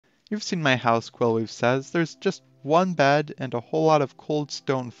You've seen my house, Quillweave says. There's just one bed and a whole lot of cold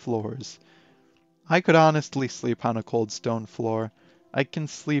stone floors. I could honestly sleep on a cold stone floor. I can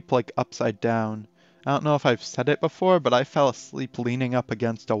sleep like upside down. I don't know if I've said it before, but I fell asleep leaning up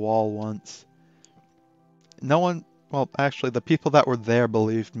against a wall once. No one, well, actually, the people that were there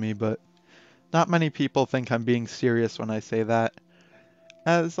believed me, but not many people think I'm being serious when I say that.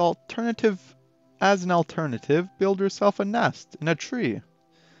 As an alternative, build yourself a nest in a tree.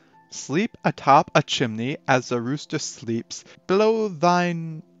 Sleep atop a chimney as the rooster sleeps. Blow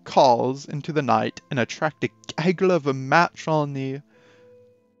thine calls into the night and attract a gaggle of matronly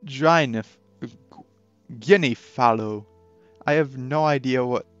guinea fallow. I have no idea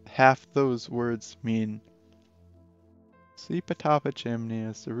what half those words mean. Sleep atop a chimney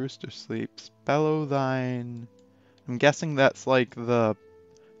as the rooster sleeps. Bellow thine. I'm guessing that's like the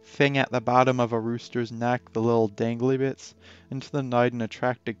thing at the bottom of a rooster's neck, the little dangly bits, into the night and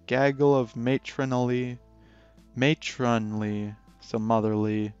attract a gaggle of matronly, so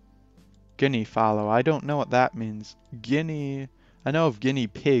motherly, guinea fallow. I don't know what that means. Guinea, I know if guinea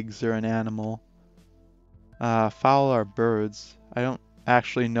pigs are an animal. Fowl are birds. I don't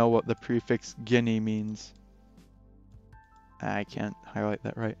actually know what the prefix guinea means. I can't highlight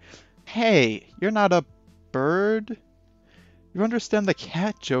that right. Hey, you're not a bird? You understand the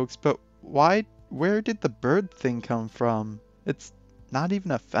cat jokes, but where did the bird thing come from? It's not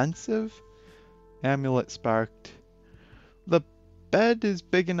even offensive? Amulet sparked. The bed is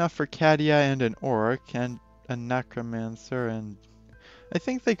big enough for Katia and an orc and a necromancer, and I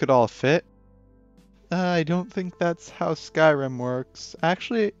think they could all fit. I don't think that's how Skyrim works.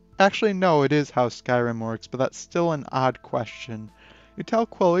 Actually, no, it is how Skyrim works, but that's still an odd question. You tell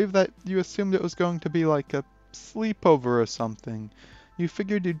Quillweave that you assumed it was going to be like a sleepover or something. You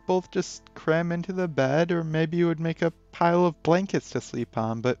figured you'd both just cram into the bed, or maybe you would make a pile of blankets to sleep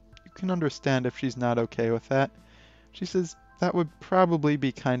on, but you can understand if she's not okay with that. She says that would probably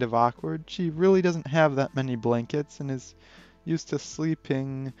be kind of awkward. She really doesn't have that many blankets and is used to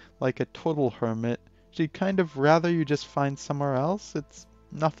sleeping like a total hermit. She'd kind of rather you just find somewhere else. It's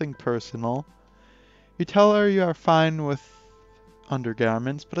nothing personal. You tell her you are fine with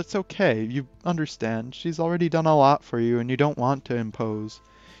undergarments, but it's okay. You understand. She's already done a lot for you and you don't want to impose.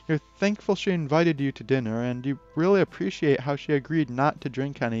 You're thankful she invited you to dinner, and you really appreciate how she agreed not to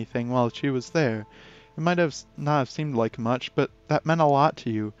drink anything while she was there. It might have not have seemed like much, but that meant a lot to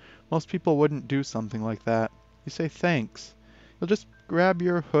you. Most people wouldn't do something like that. You say thanks. You'll just grab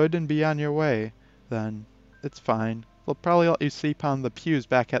your hood and be on your way. Then it's fine. They'll probably let you sleep on the pews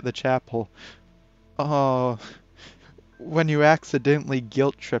back at the chapel. Oh, when you accidentally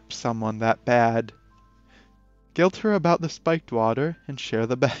guilt trip someone that bad. Guilt her about the spiked water and share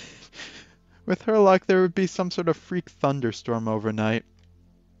the bed. With her luck, there would be some sort of freak thunderstorm overnight.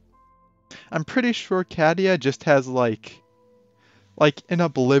 I'm pretty sure Katia just has like in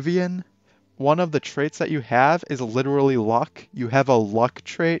Oblivion, one of the traits that you have is literally luck. You have a luck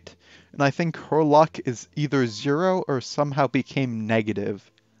trait, and I think her luck is either 0 or somehow became negative.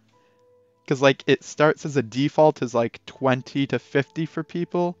 Because like it starts as a default as like 20 to 50 for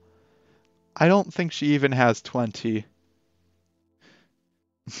people. I don't think she even has 20.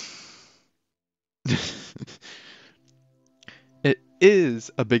 It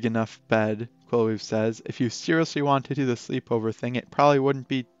is a big enough bed, Quillweave says. If you seriously want to do the sleepover thing, it probably wouldn't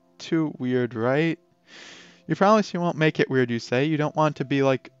be too weird, right? You promise you won't make it weird, you say. You don't want to be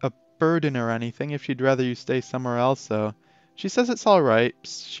like a burden or anything if she'd rather you stay somewhere else, though. She says it's alright.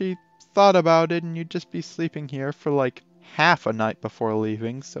 She thought about it and you'd just be sleeping here for like half a night before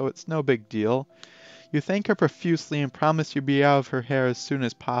leaving, so it's no big deal. You thank her profusely and promise you'll be out of her hair as soon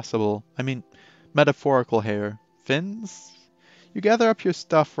as possible. I mean, metaphorical hair. Fins? You gather up your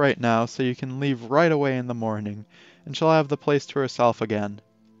stuff right now so you can leave right away in the morning, and she'll have the place to herself again.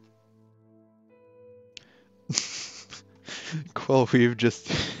 Quillweave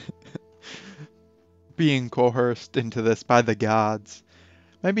just being coerced into this by the gods.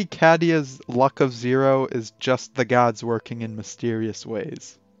 Maybe Katia's luck of 0 is just the gods working in mysterious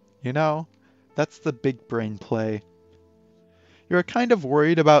ways. You know? That's the big brain play. You're kind of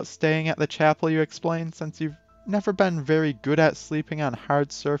worried about staying at the chapel, you explain, since you've never been very good at sleeping on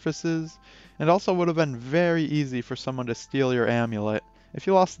hard surfaces, and it also would have been very easy for someone to steal your amulet. If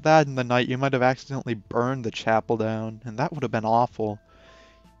you lost that in the night, you might have accidentally burned the chapel down, and that would have been awful.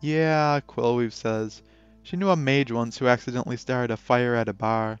 Yeah, Quillweave says. She knew a mage once who accidentally started a fire at a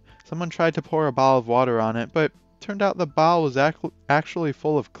bar. Someone tried to pour a bottle of water on it, but turned out the bottle was actually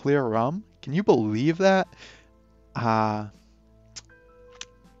full of clear rum. Can you believe that?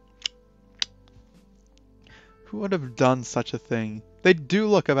 Who would have done such a thing? They do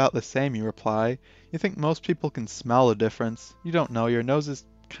look about the same, you reply. You think most people can smell a difference. You don't know, your nose is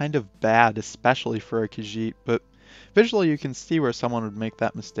kind of bad, especially for a Khajiit, but visually you can see where someone would make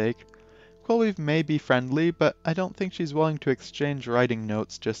that mistake. Quillweave may be friendly, but I don't think she's willing to exchange writing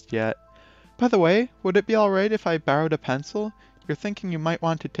notes just yet. By the way, would it be alright if I borrowed a pencil? You're thinking you might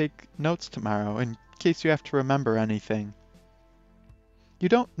want to take notes tomorrow, in case you have to remember anything. You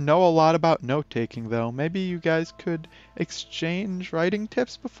don't know a lot about note-taking, though. Maybe you guys could exchange writing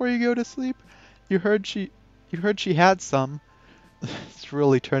tips before you go to sleep? You heard she had some. It's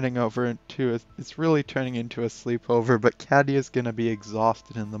really turning into a sleepover, but Katia's gonna be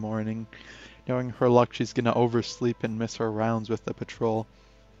exhausted in the morning. Knowing her luck, she's gonna oversleep and miss her rounds with the patrol.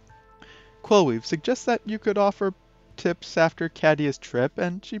 Quillweave suggests that you could offer tips after Katia's trip,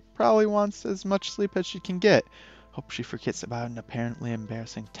 and she probably wants as much sleep as she can get. Hope she forgets about an apparently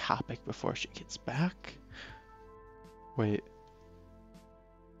embarrassing topic before she gets back. Wait.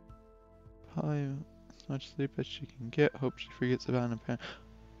 Probably as much sleep as she can get. Hope she forgets about an apparent...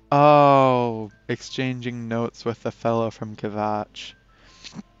 Oh, exchanging notes with the fellow from Kvatch.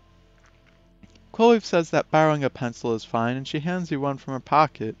 Quillweave says that borrowing a pencil is fine, and she hands you one from her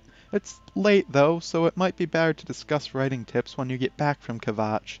pocket. It's late, though, so it might be better to discuss writing tips when you get back from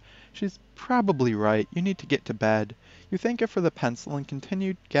Kvatch. She's probably right. You need to get to bed. You thank her for the pencil and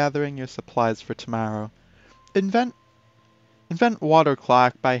continue gathering your supplies for tomorrow. Invent water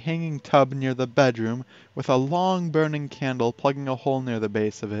clock by hanging tub near the bedroom with a long burning candle plugging a hole near the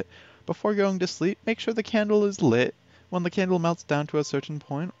base of it. Before going to sleep, make sure the candle is lit. When the candle melts down to a certain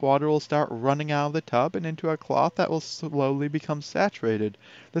point, water will start running out of the tub and into a cloth that will slowly become saturated.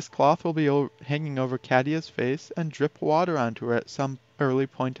 This cloth will be hanging over Katia's face and drip water onto her at some early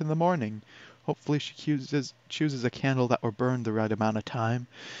point in the morning. Hopefully she chooses a candle that will burn the right amount of time.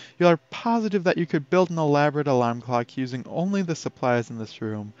 You are positive that you could build an elaborate alarm clock using only the supplies in this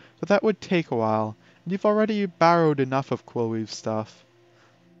room, but that would take a while, and you've already borrowed enough of Quillweave's stuff.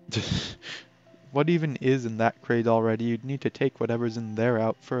 What even is in that crate already? You'd need to take whatever's in there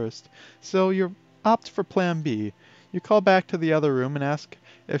out first. So you opt for plan B. You call back to the other room and ask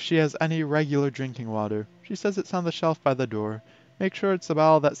if she has any regular drinking water. She says it's on the shelf by the door. Make sure it's a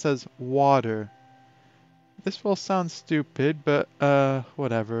bottle that says water. This will sound stupid, but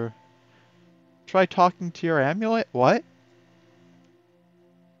whatever. Try talking to your amulet? What?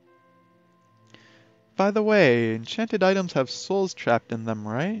 By the way, enchanted items have souls trapped in them,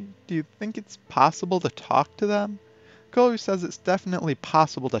 right? Do you think it's possible to talk to them? Kohu says it's definitely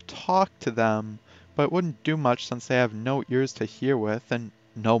possible to talk to them, but it wouldn't do much since they have no ears to hear with and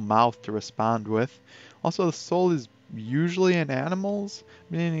no mouth to respond with. Also, the soul is usually in animals,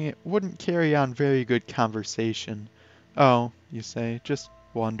 meaning it wouldn't carry on very good conversation. Oh, you say, just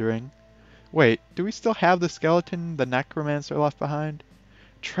wondering. Wait, do we still have the skeleton the necromancer left behind?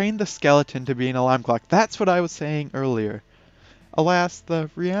 Train the skeleton to be an alarm clock. That's what I was saying earlier. Alas, the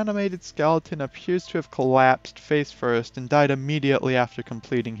reanimated skeleton appears to have collapsed face first and died immediately after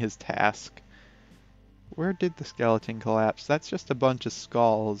completing his task. Where did the skeleton collapse? That's just a bunch of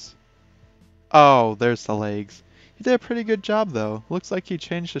skulls. Oh, there's the legs. He did a pretty good job, though. Looks like he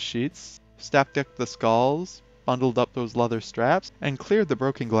changed the sheets, stacked up the skulls, bundled up those leather straps, and cleared the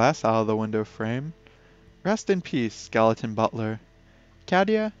broken glass out of the window frame. Rest in peace, skeleton butler.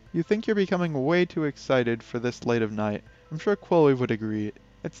 Katia, you think you're becoming way too excited for this late of night. I'm sure Quillweave would agree.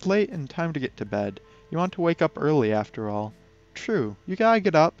 It's late and time to get to bed. You want to wake up early after all. True, you gotta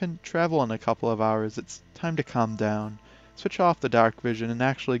get up and travel in a couple of hours. It's time to calm down. Switch off the dark vision and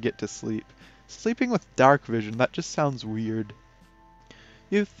actually get to sleep. Sleeping with dark vision, that just sounds weird.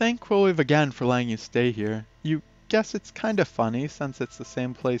 You thank Quillweave again for letting you stay here. You guess it's kinda funny since it's the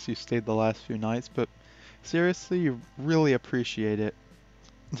same place you stayed the last few nights, but seriously, you really appreciate it.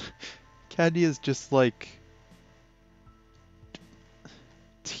 Katia is just like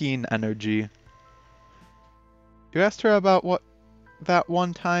teen energy. You asked her about that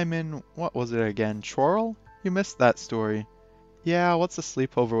one time in, what was it again, Chorrel? You missed that story. Yeah, what's a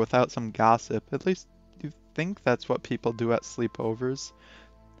sleepover without some gossip? At least you think that's what people do at sleepovers.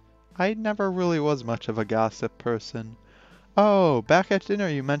 I never really was much of a gossip person. Oh, back at dinner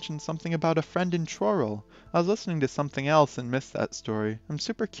you mentioned something about a friend in Chorrel. I was listening to something else and missed that story. I'm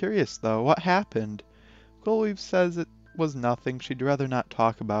super curious though, what happened? Quillweave says it was nothing, she'd rather not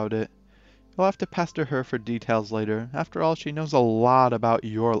talk about it. You'll have to pester her for details later. After all, she knows a lot about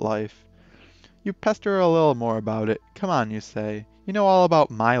your life. You pester her a little more about it. Come on, you say. You know all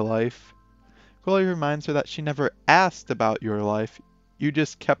about my life. Quillweave reminds her that she never asked about your life. You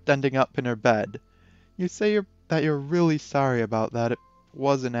just kept ending up in her bed. You say that you're really sorry about that. It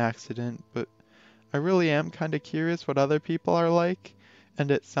was an accident, but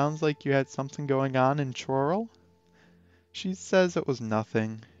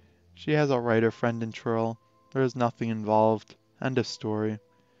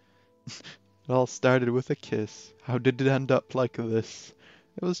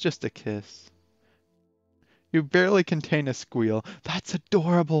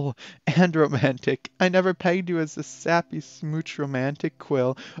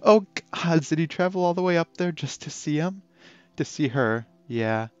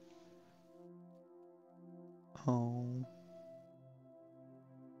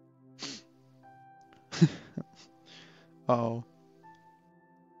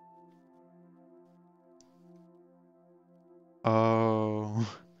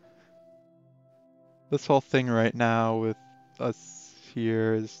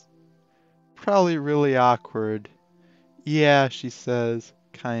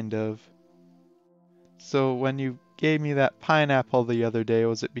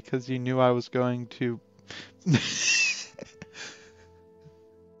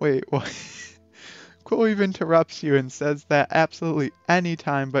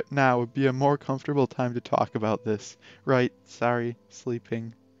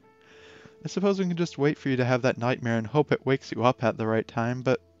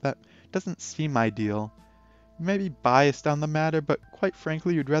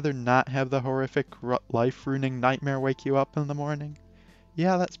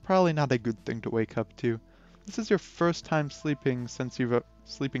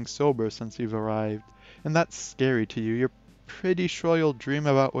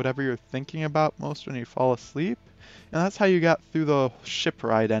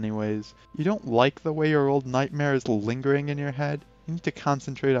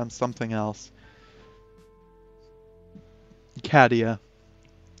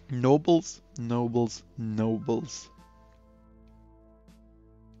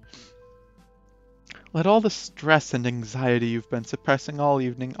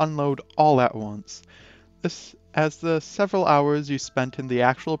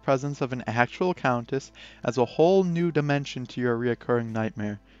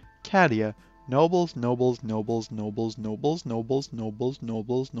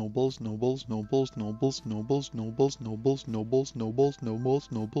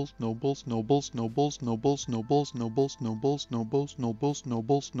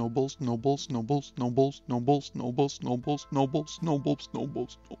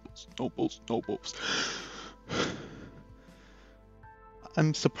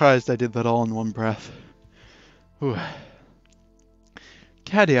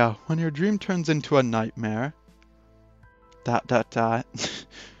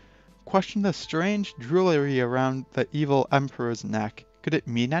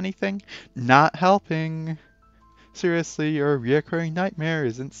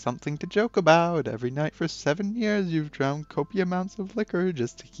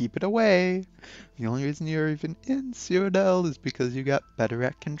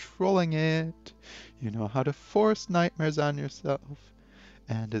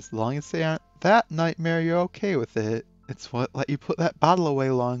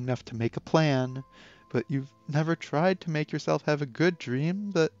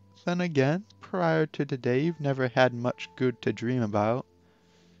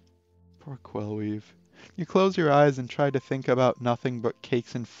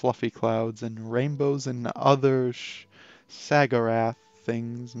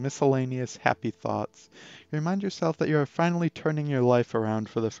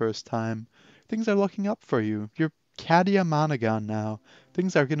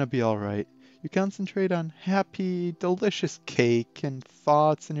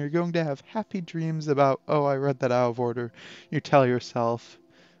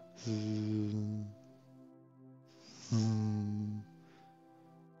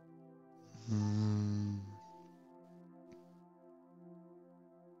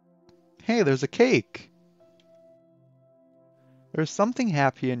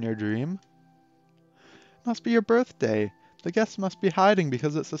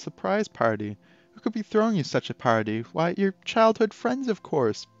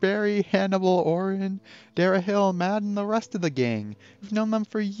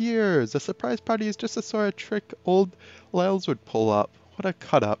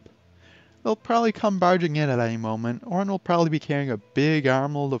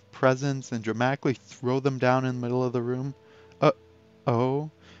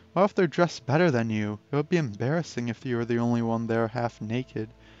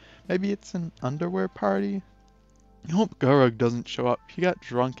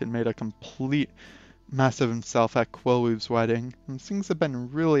mess of himself at Quillweave's wedding, and things have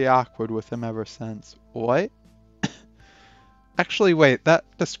been really awkward with him ever since. What? Actually, wait, that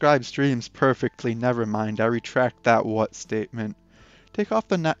describes dreams perfectly. Never mind, I retract that what statement. Take off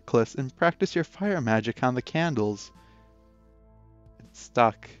the necklace and practice your fire magic on the candles. It's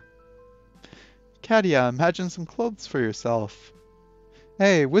stuck. Katia, imagine some clothes for yourself.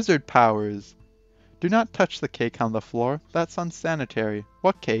 Hey, wizard powers! Do not touch the cake on the floor. That's unsanitary.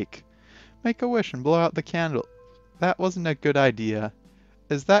 What cake? Make a wish and blow out the candle. That wasn't a good idea.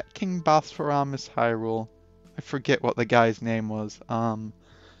 Is that King Bosphoramus Hyrule? I forget what the guy's name was.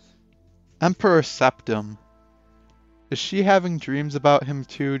 Emperor Septim. Is she having dreams about him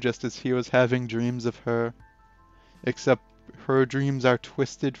too, just as he was having dreams of her? Except her dreams are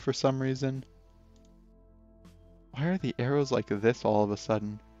twisted for some reason. Why are the arrows like this all of a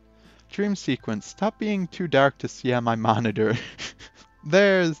sudden? Dream sequence. Stop being too dark to see on my monitor.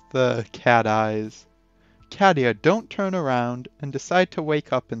 There's the cat eyes. Katia, don't turn around and decide to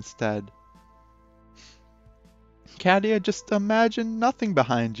wake up instead. Katia, just imagine nothing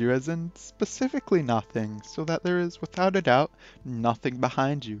behind you, as in specifically nothing, so that there is, without a doubt, nothing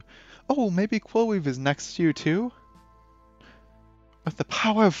behind you. Oh, maybe Quillweave is next to you too? With the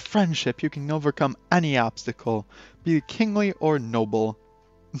power of friendship, you can overcome any obstacle, be it kingly or noble.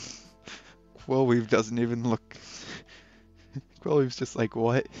 Quillweave doesn't even look... Quillweave's just like,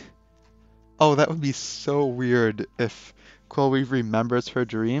 what? Oh, that would be so weird if Quillweave remembers her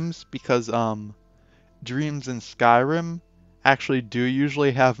dreams, because, dreams in Skyrim actually do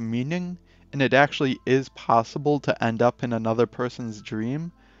usually have meaning, and it actually is possible to end up in another person's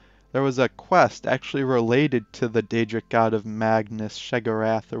dream. There was a quest actually related to the Daedric god of Magnus,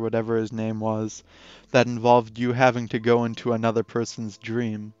 Shegarath, or whatever his name was, that involved you having to go into another person's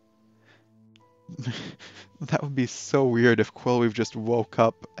dream. That would be so weird if Quillweave just woke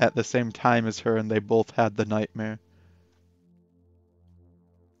up at the same time as her and they both had the nightmare.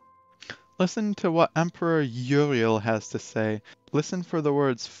 Listen to what Emperor Uriel has to say. Listen for the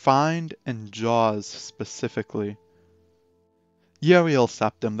words find and jaws specifically. Uriel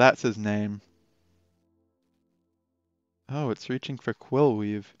Septim, that's his name. Oh, it's reaching for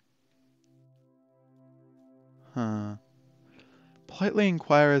Quillweave. Huh. Politely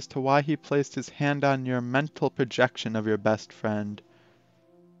inquire as to why he placed his hand on your mental projection of your best friend.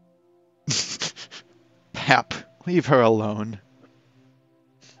 Pap, leave her alone.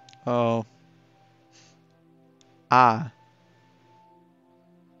 Oh. Ah.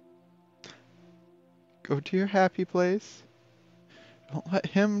 Go to your happy place. Don't let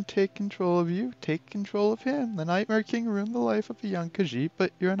him take control of you. Take control of him. The Nightmare King ruined the life of a young Khajiit,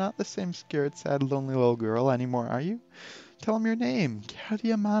 but you're not the same scared, sad, lonely little girl anymore, are you? Tell him your name,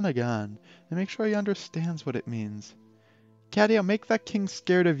 Katia Monaghan, and make sure he understands what it means. Katia, make that king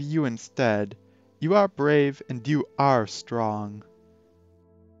scared of you instead. You are brave, and you are strong.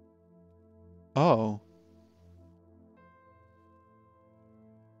 Oh.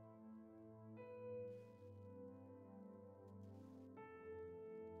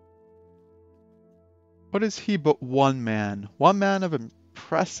 What is he but one man? One man of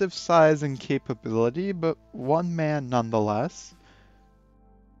impressive size and capability, but one man nonetheless.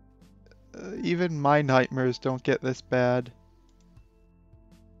 Even my nightmares don't get this bad.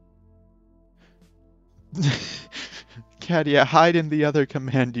 Katia, hide in the other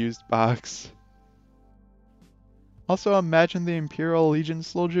command used box. Also, imagine the Imperial Legion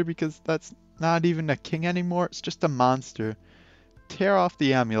soldier, because that's not even a king anymore, it's just a monster. Tear off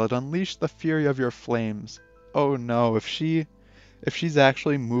the amulet, unleash the fury of your flames. Oh no, if she's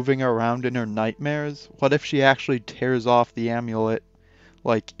actually moving around in her nightmares, what if she actually tears off the amulet,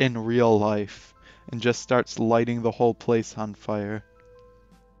 like in real life, and just starts lighting the whole place on fire?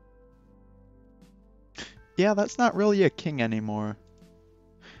 Yeah, that's not really a king anymore.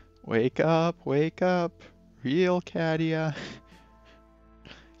 Wake up, real Katia.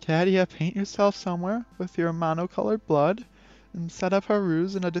 Katia, paint yourself somewhere with your monocolored blood, and set up a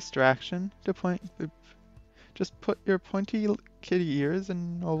ruse and a distraction to just put your pointy kitty ears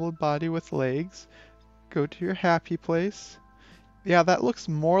and oval body with legs. Go to your happy place. Yeah, that looks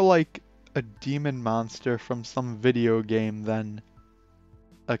more like a demon monster from some video game than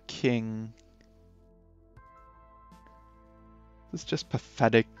a king. This is just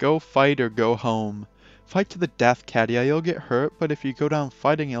pathetic. Go fight or go home. Fight to the death, Katia. You'll get hurt, but if you go down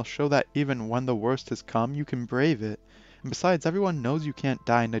fighting, you'll show that even when the worst has come, you can brave it. And besides, everyone knows you can't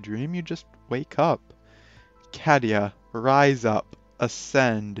die in a dream, you just wake up. Katia, rise up.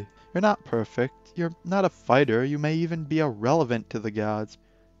 Ascend. You're not perfect. You're not a fighter. You may even be irrelevant to the gods.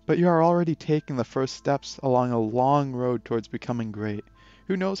 But you are already taking the first steps along a long road towards becoming great.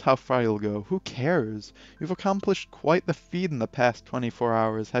 Who knows how far you'll go? Who cares? You've accomplished quite the feat in the past 24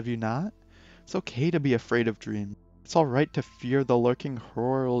 hours, have you not? It's okay to be afraid of dreams. It's alright to fear the lurking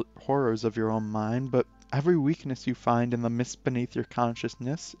horrors of your own mind, but every weakness you find in the mist beneath your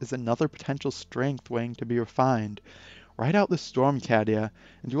consciousness is another potential strength waiting to be refined. Ride out the storm, Katia,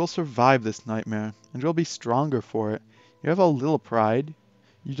 and you will survive this nightmare, and you'll be stronger for it. You have a little pride.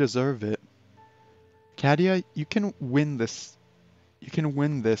 You deserve it. Katia, you can win this. You can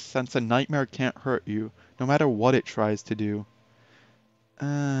win this since a nightmare can't hurt you, no matter what it tries to do.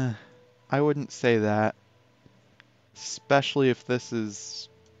 I wouldn't say that. Especially if this is...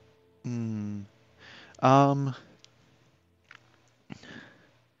 Um,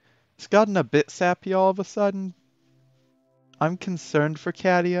 it's gotten a bit sappy all of a sudden. I'm concerned for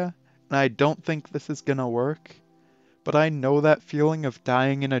Katia, and I don't think this is gonna work. But I know that feeling of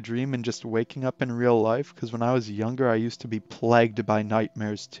dying in a dream and just waking up in real life, because when I was younger I used to be plagued by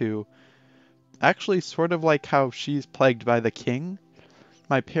nightmares too. Actually, sort of like how she's plagued by the king.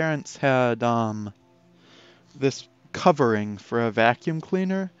 My parents had, this covering for a vacuum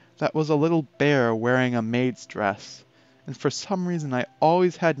cleaner that was a little bear wearing a maid's dress. And for some reason I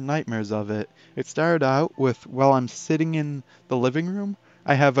always had nightmares of it. It started out with, while I'm sitting in the living room,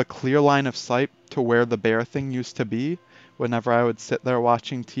 I have a clear line of sight to where the bear thing used to be whenever I would sit there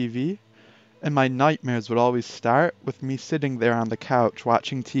watching TV. And my nightmares would always start with me sitting there on the couch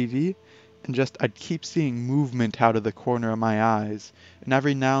watching TV, and just I'd keep seeing movement out of the corner of my eyes. And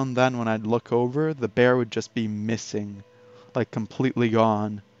every now and then when I'd look over, the bear would just be missing, like completely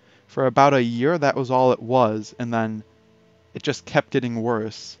gone. For about a year that was all it was, and then it just kept getting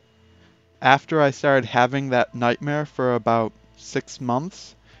worse. After I started having that nightmare for about 6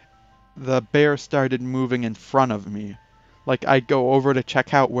 months, the bear started moving in front of me. Like I'd go over to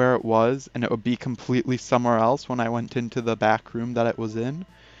check out where it was, and it would be completely somewhere else when I went into the back room that it was in.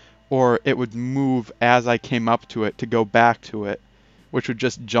 Or it would move as I came up to it to go back to it, which would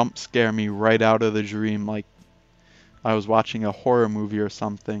just jump scare me right out of the dream like I was watching a horror movie or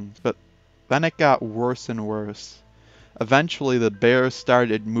something. But then it got worse and worse. Eventually the bear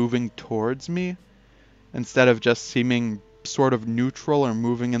started moving towards me instead of just seeming sort of neutral or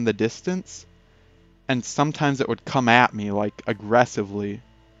moving in the distance. And sometimes it would come at me like aggressively.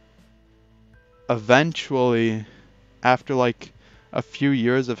 Eventually, after like a few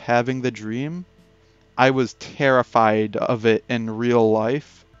years of having the dream, I was terrified of it in real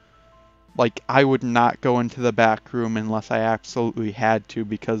life. Like, I would not go into the back room unless I absolutely had to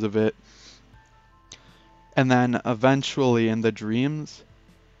because of it. And then eventually in the dreams,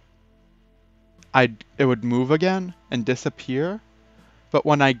 it would move again and disappear. But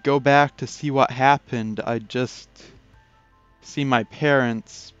when I go back to see what happened, I'd just see my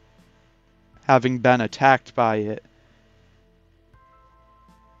parents having been attacked by it.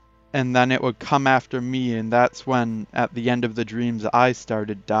 And then it would come after me, and that's when, at the end of the dreams, I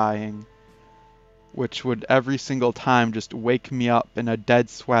started dying. Which would every single time just wake me up in a dead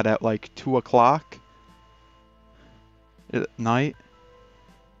sweat at like 2 o'clock at night.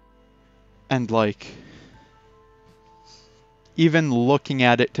 And like, even looking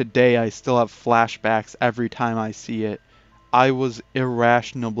at it today, I still have flashbacks every time I see it. I was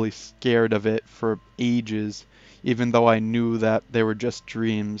irrationally scared of it for ages, even though I knew that they were just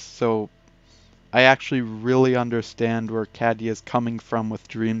dreams. So I actually really understand where Katia is coming from with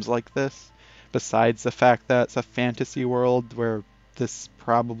dreams like this, besides the fact that it's a fantasy world where this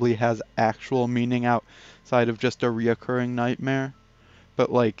probably has actual meaning outside of just a reoccurring nightmare.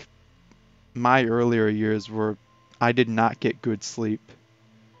 But like, my earlier years were, I did not get good sleep.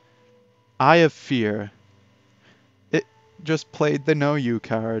 Eye of Fear. It just played the Know You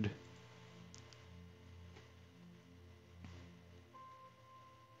card.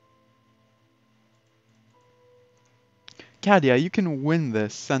 Katia, you can win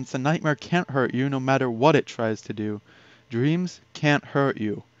this, since a nightmare can't hurt you no matter what it tries to do. Dreams can't hurt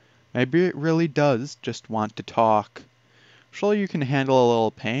you. Maybe it really does just want to talk. Surely you can handle a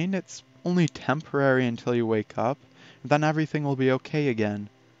little pain. It's only temporary until you wake up, and then everything will be okay again.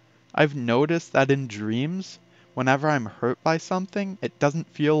 I've noticed that in dreams, whenever I'm hurt by something, it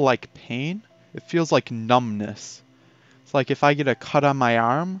doesn't feel like pain. It feels like numbness. It's like if I get a cut on my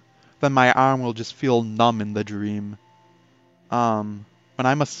arm, then my arm will just feel numb in the dream. When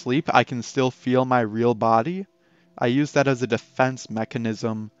I'm asleep, I can still feel my real body. I use that as a defense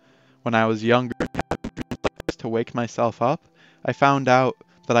mechanism when I was younger to wake myself up. I found out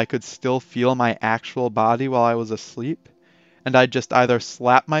that I could still feel my actual body while I was asleep, and I'd just either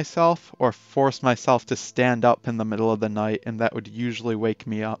slap myself or force myself to stand up in the middle of the night, and that would usually wake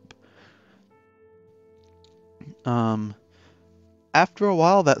me up. Um, after a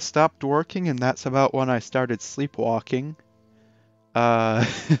while that stopped working, and that's about when I started sleepwalking. Uh,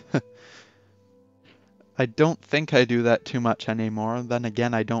 I don't think I do that too much anymore. Then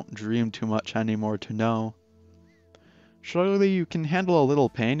again, I don't dream too much anymore to know. Surely you can handle a little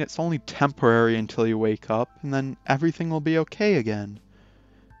pain. It's only temporary until you wake up, and then everything will be okay again.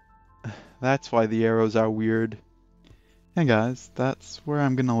 That's why the arrows are weird. Hey guys, that's where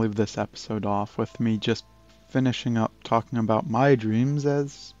I'm gonna leave this episode off, with me just finishing up talking about my dreams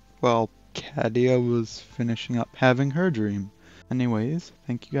as, well, Katia was finishing up having her dream. Anyways,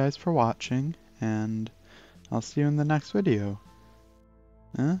 thank you guys for watching, and I'll see you in the next video.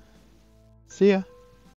 See ya!